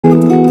Hola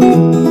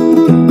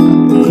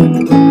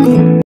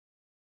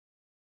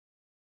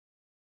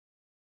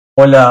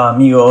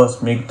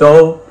amigos,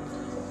 Mictou,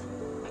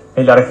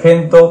 el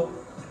Argento,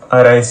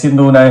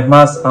 agradeciendo una vez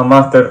más a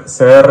Master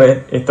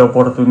CR esta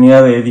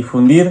oportunidad de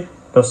difundir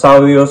los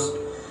audios,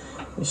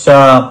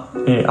 ya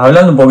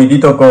hablando un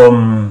poquitito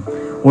con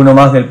uno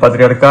más del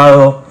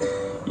patriarcado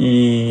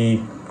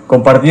y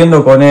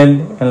compartiendo con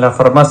él en la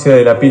farmacia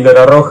de la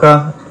píldora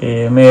roja.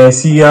 Me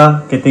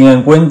decía que tenga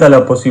en cuenta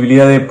la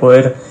posibilidad de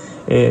poder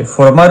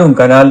formar un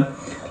canal.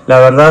 La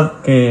verdad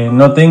que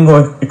no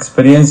tengo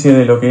experiencia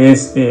de lo que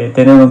es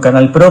tener un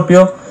canal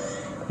propio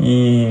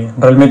y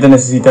realmente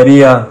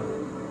necesitaría,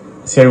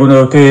 si alguno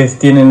de ustedes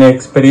tienen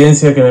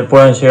experiencia, que me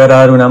puedan llegar a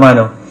dar una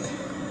mano.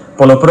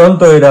 Por lo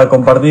pronto era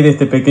compartir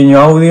este pequeño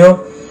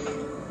audio,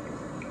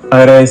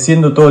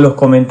 agradeciendo todos los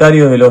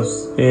comentarios de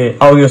los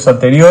audios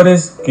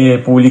anteriores que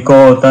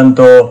publicó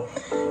tanto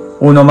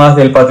uno más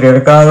del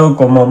patriarcado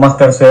como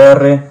Master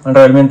CR.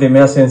 Realmente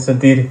me hacen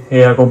sentir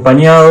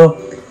acompañado,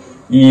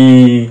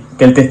 y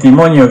que el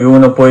testimonio que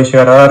uno puede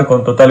llegar a dar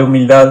con total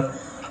humildad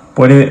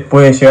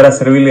puede llegar a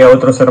servirle a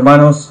otros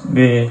hermanos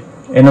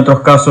en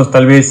otros casos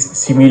tal vez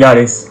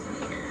similares.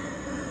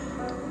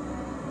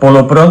 Por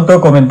lo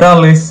pronto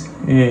comentarles,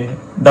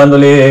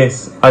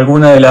 dándoles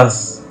algunas de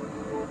las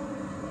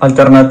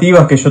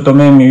alternativas que yo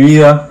tomé en mi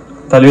vida,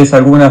 tal vez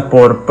algunas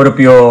por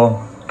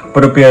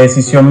propia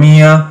decisión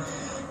mía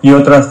y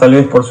otras tal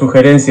vez por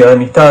sugerencia de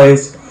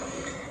amistades.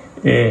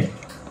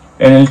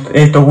 En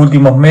estos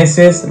últimos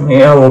meses me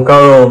he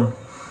abocado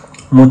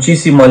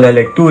muchísimo a la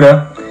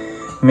lectura.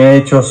 Me he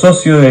hecho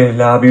socio de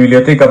la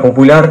biblioteca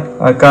popular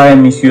acá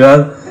en mi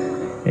ciudad.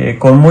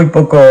 Con muy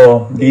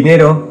poco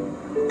dinero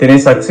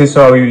tenés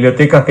acceso a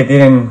bibliotecas que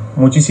tienen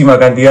muchísima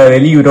cantidad de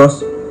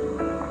libros,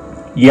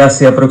 y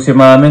hace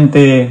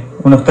aproximadamente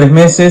unos 3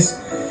 meses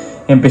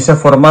empecé a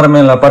formarme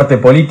en la parte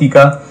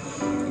política,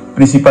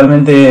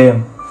 principalmente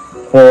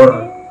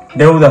por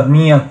deudas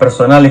mías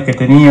personales que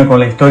tenía con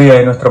la historia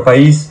de nuestro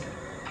país.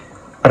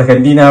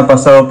 Argentina ha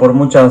pasado por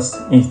muchas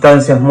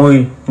instancias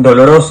muy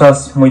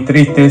dolorosas, muy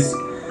tristes,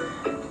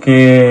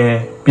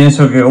 que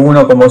pienso que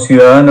uno como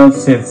ciudadano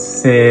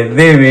se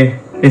debe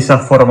esa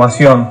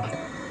formación.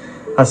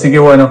 Así que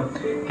bueno,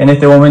 en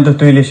este momento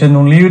estoy leyendo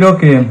un libro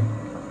que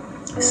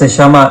se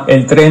llama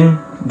El tren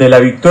de la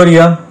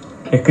victoria,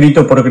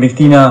 escrito por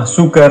Cristina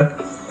Zucker.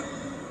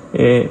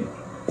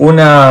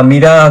 Una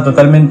mirada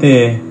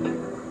totalmente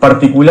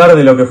particular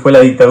de lo que fue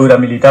la dictadura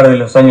militar de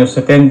los años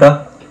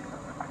 70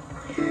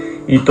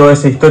 y toda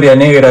esa historia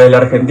negra de la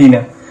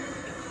Argentina.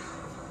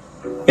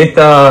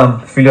 Esta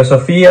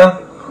filosofía,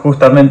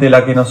 justamente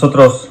la que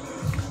nosotros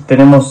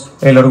tenemos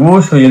el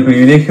orgullo y el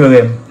privilegio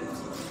de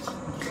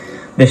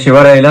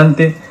llevar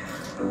adelante,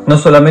 no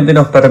solamente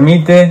nos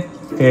permite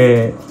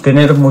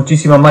tener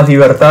muchísima más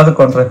libertad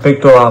con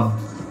respecto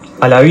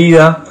a la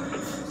vida,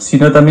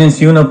 sino también,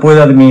 si uno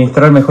puede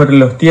administrar mejor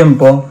los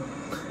tiempos,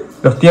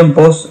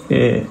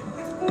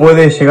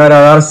 puede llegar a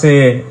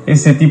darse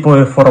ese tipo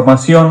de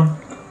formación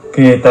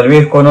que tal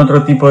vez con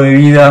otro tipo de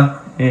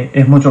vida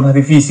es mucho más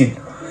difícil.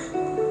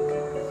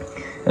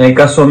 En el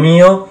caso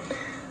mío,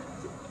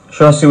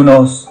 yo hace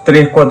unos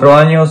 3-4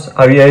 años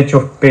había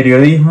hecho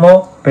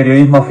periodismo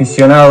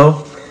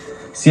aficionado.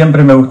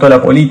 Siempre me gustó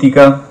la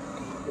política.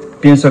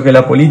 Pienso que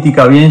la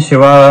política bien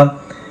llevada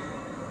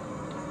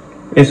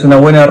es una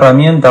buena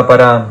herramienta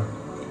para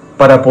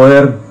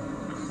poder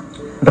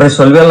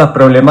resolver las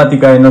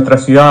problemáticas de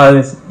nuestras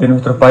ciudades, de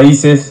nuestros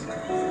países,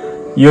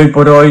 y hoy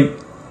por hoy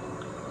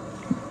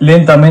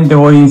lentamente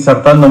voy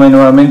insertándome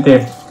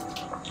nuevamente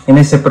en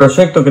ese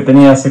proyecto que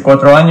tenía hace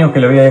 4 años, que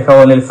lo había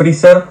dejado en el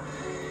freezer,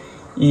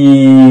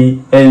 y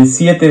el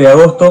 7 de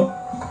agosto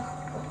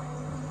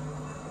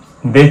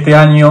de este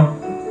año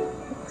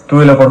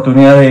tuve la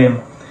oportunidad de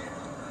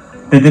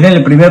tener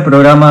el primer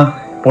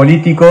programa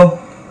político,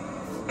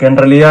 que en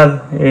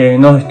realidad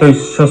no estoy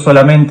yo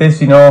solamente,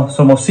 sino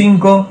somos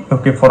 5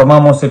 los que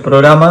formamos el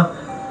programa.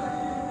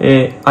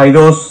 Hay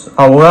 2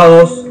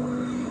 abogados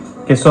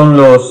que son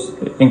los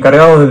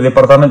encargados del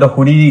departamento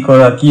jurídico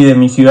de aquí de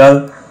mi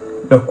ciudad,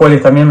 los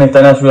cuales también me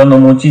están ayudando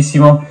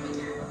muchísimo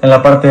en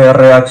la parte de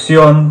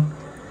redacción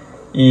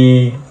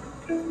y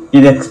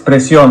de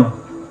expresión.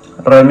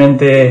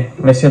 Realmente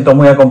me siento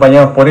muy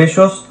acompañado por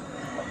ellos,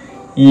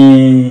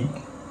 y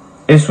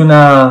es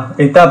una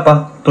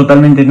etapa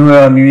totalmente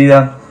nueva en mi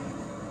vida,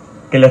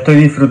 que la estoy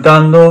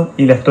disfrutando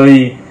y la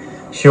estoy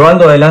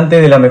llevando adelante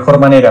de la mejor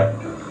manera.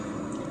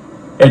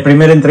 El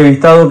primer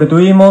entrevistado que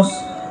tuvimos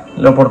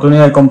la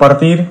oportunidad de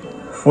compartir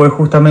fue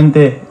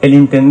justamente el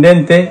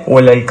intendente, o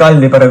el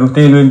alcalde, para que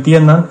ustedes lo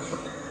entiendan,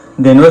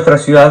 de nuestra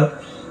ciudad,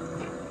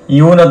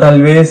 y uno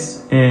tal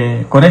vez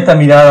con esta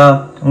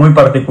mirada muy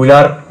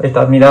particular,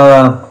 esta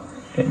mirada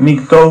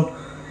Mictou,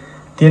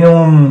 tiene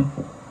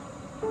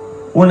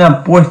una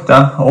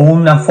apuesta o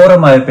una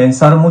forma de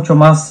pensar mucho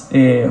más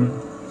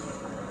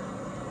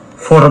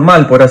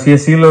formal, por así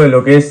decirlo, de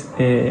lo que es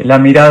la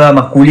mirada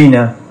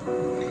masculina.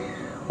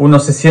 Uno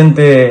se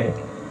siente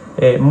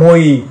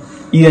muy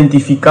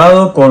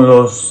identificado con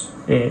los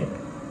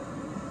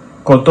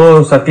con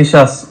todas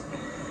aquellas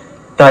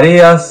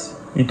tareas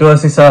y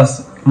todas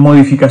esas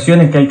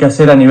modificaciones que hay que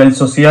hacer a nivel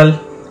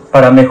social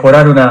para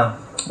mejorar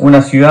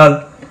una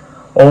ciudad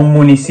o un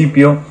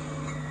municipio.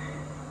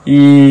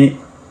 Y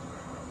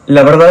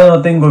la verdad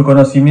no tengo el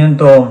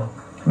conocimiento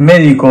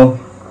médico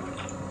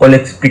o la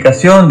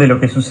explicación de lo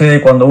que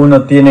sucede cuando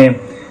uno tiene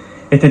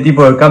este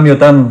tipo de cambio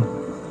tan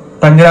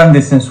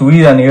grandes en su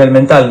vida a nivel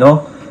mental,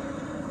 ¿no?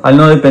 Al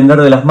no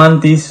depender de las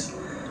mantis,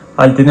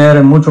 al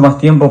tener mucho más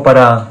tiempo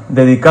para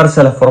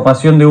dedicarse a la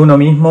formación de uno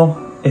mismo,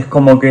 es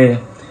como que,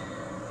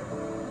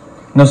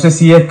 no sé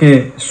si es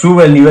que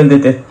sube el nivel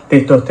de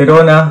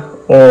testosterona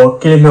o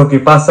qué es lo que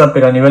pasa,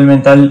 pero a nivel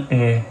mental,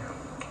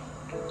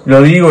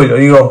 lo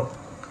digo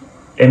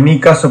en mi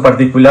caso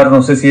particular,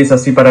 no sé si es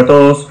así para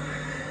todos,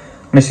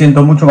 me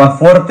siento mucho más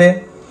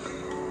fuerte,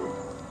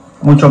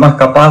 mucho más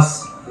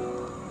capaz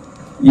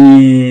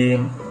y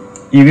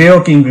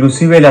veo que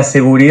inclusive la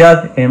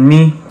seguridad en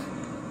mí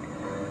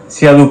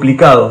se ha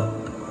duplicado.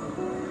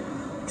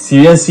 Si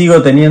bien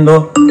sigo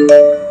teniendo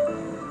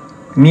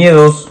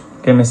miedos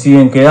que me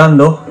siguen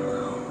quedando,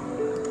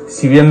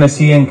 si bien me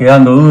siguen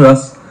quedando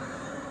dudas,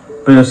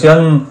 pero se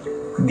han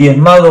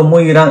diezmado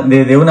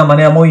de una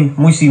manera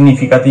muy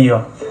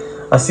significativa.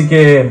 Así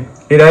que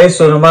era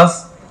eso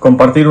nomás,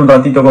 compartir un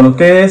ratito con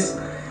ustedes,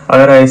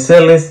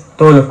 agradecerles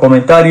todos los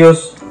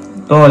comentarios,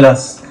 todos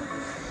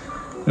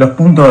los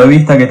puntos de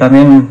vista que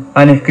también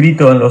han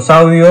escrito en los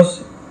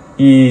audios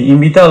y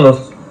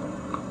invitarlos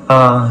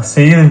a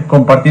seguir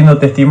compartiendo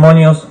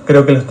testimonios.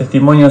 Creo que los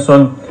testimonios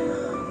son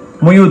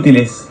muy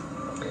útiles,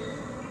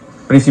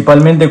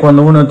 principalmente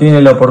cuando uno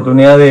tiene la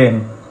oportunidad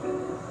de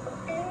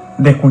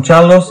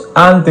escucharlos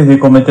antes de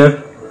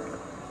cometer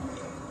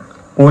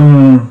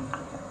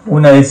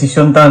una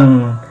decisión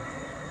tan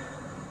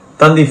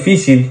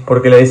difícil,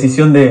 porque la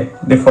decisión de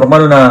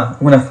formar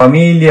una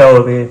familia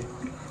o de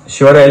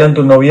llevar adelante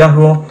un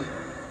noviazgo,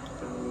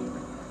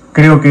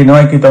 creo que no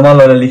hay que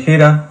tomarlo a la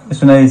ligera.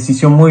 Es una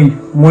decisión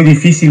muy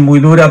difícil,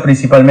 muy dura,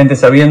 principalmente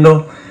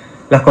sabiendo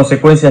las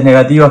consecuencias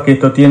negativas que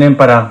esto tiene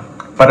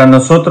para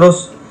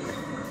nosotros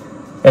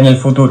en el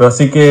futuro.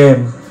 Así que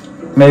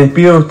me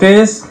despido de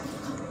ustedes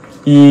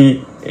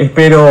y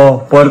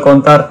espero poder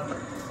contar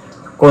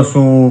con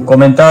su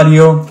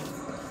comentario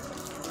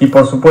y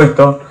por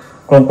supuesto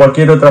con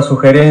cualquier otra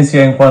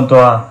sugerencia en cuanto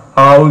a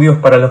audios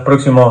para los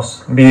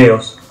próximos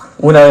videos.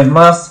 Una vez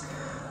más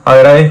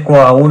agradezco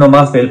a uno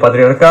más del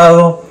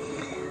patriarcado,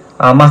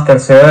 a Master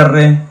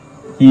CR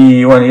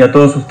y bueno, y a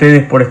todos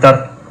ustedes por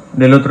estar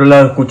del otro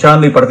lado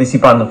escuchando y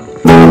participando.